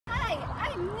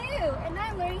new and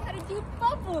I'm learning how to do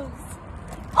bubbles.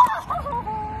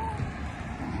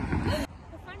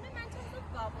 The fundamentals of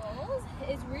bubbles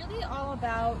is really all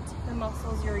about the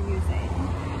muscles you're using.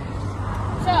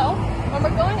 So when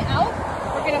we're going out,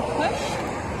 we're going to push,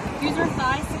 use our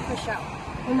thighs to push out.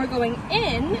 When we're going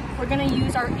in, we're going to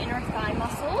use our inner thigh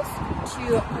muscles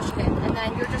to push in. And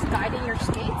then you're just guiding your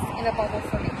skates in a bubble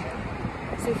formation.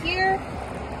 So here,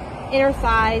 inner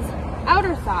thighs,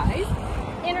 outer thighs,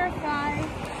 inner thighs,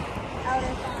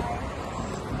 outer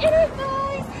thighs, inner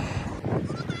thighs.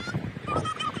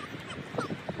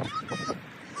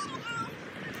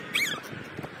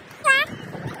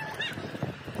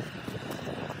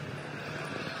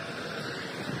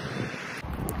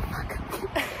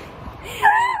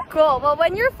 Cool. Well,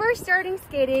 when you're first starting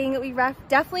skating, we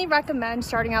definitely recommend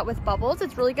starting out with bubbles.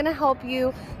 It's really going to help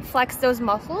you flex those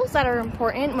muscles that are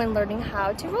important when learning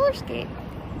how to roller skate.